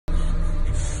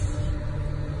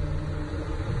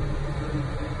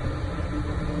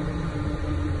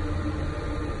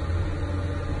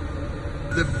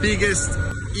the biggest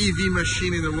EV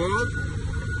machine in the world.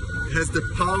 It has the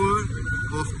power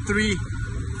of 3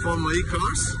 Formula E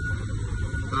cars.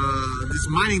 This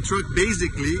mining truck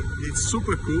basically, it's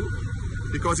super cool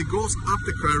because it goes up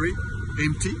the quarry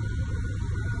empty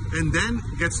and then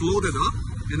gets loaded up,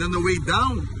 and on the way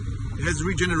down it has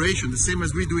regeneration, the same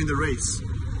as we do in the race.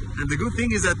 And the good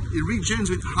thing is that it regenerates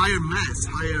with higher mass,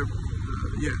 higher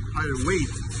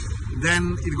weight,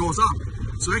 then it goes up.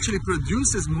 So actually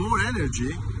produces more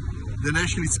energy than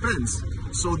actually spends.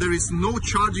 So there is no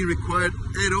charging required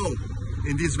at all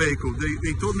in this vehicle.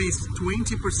 They told me it's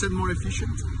 20% more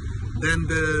efficient than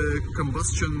the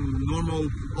combustion normal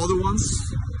other ones,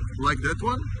 like that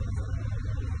one.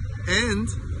 And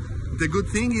the good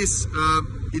thing is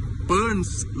it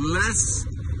burns less.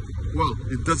 Well,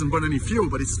 it doesn't burn any fuel,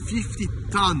 but it's 50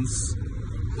 tons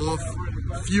of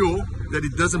fuel that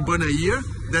it doesn't burn a year.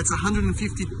 That's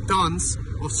 150 tons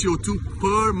of CO2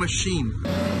 per machine.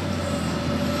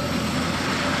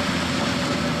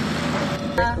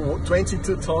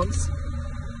 22 tons.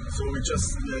 So we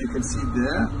just, you can see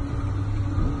there.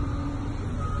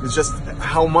 It's just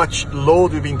how much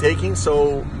load we've been taking.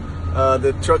 So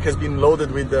the truck has been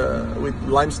loaded with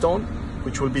limestone,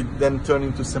 which will be then turned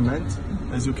into cement.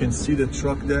 As you can see, the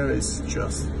truck there is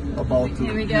just about to.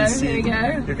 Here we go. Here we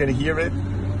go. You can hear it. Here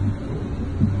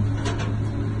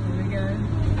we go.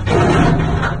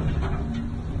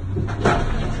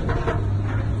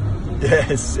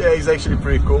 Yes, yeah, it's actually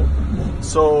pretty cool.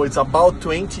 So it's about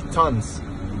 20 tons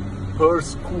per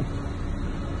scoop,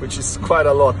 which is quite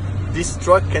a lot. This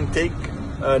truck can take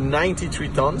 93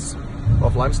 tons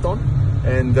of limestone,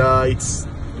 and it's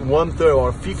 1/3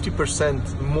 or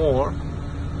 50% more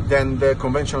than the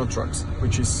conventional trucks,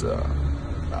 which is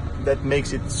that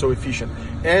makes it so efficient.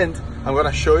 And I'm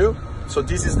gonna show you. So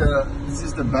this is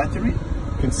the battery.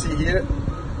 You can see here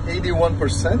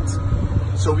 81%.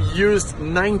 So we used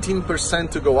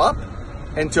 19% to go up,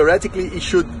 and theoretically it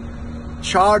should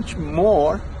charge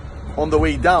more on the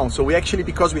way down. So we actually,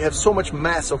 because we have so much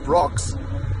mass of rocks,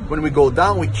 when we go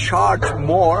down we charge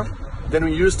more than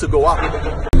we used to go up.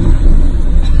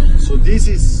 So this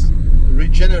is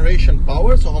regeneration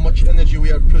power, so how much energy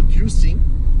we are producing,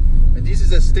 and this is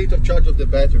the state of charge of the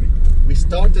battery. We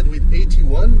started with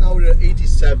 81, now we're at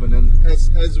 87, and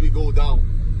as we go down,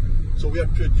 so we are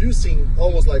producing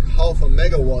almost like half a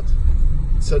megawatt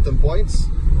at certain points,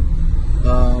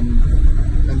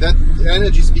 and that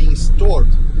energy is being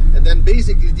stored, and then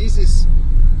basically this is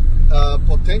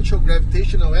potential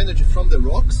gravitational energy from the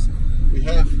rocks. We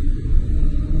have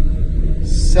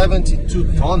 72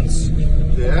 tons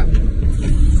there.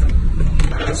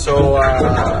 So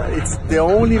it's the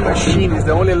only machine, it's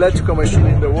the only electrical machine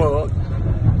in the world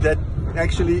that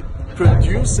actually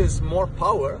produces more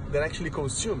power than actually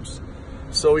consumes.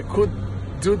 So we could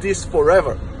do this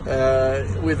forever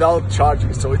without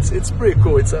charging. So it's pretty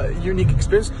cool. It's a unique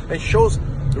experience and shows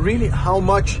really how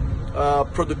much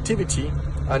productivity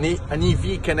an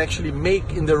EV can actually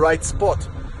make in the right spot.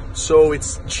 So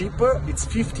it's cheaper, it's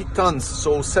 50 tons,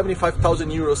 so 75,000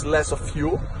 euros less of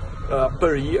fuel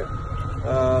per year.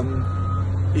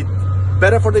 It's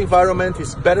better for the environment,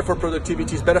 it's better for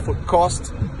productivity, it's better for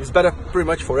cost, it's better pretty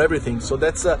much for everything. So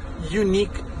that's a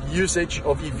unique usage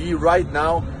of EV right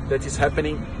now that is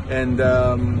happening, and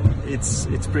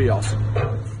it's pretty awesome.